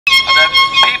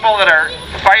people that are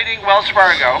fighting Wells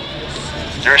Fargo.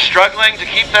 They're struggling to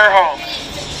keep their homes.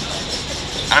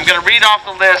 I'm going to read off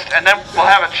the list, and then we'll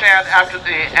have a chant after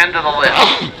the end of the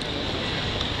list.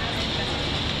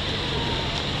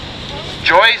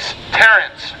 Joyce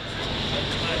Terrence,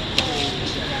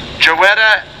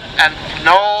 Joetta and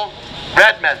Noel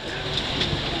Redmond,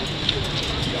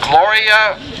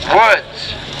 Gloria Woods,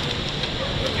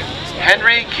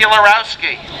 Henry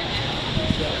Kielarowski,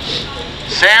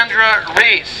 Sandra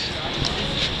Reese,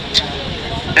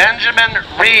 Benjamin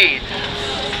Reed,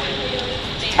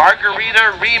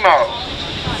 Margarita Remo,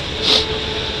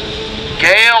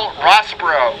 Gail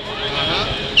Rossborough,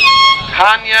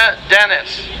 Tanya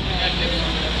Dennis,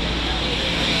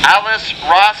 Alice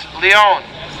Ross Leone,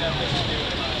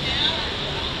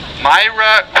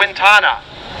 Myra Quintana,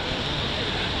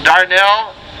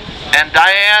 Darnell and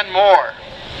Diane Moore,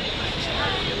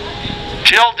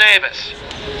 Jill Davis.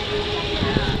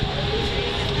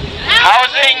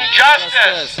 Housing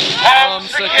justice, home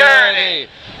security.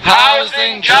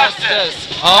 Housing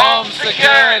justice, home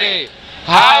security.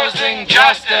 Housing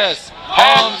justice,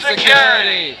 home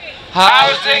security.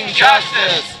 Housing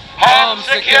justice, home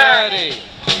security.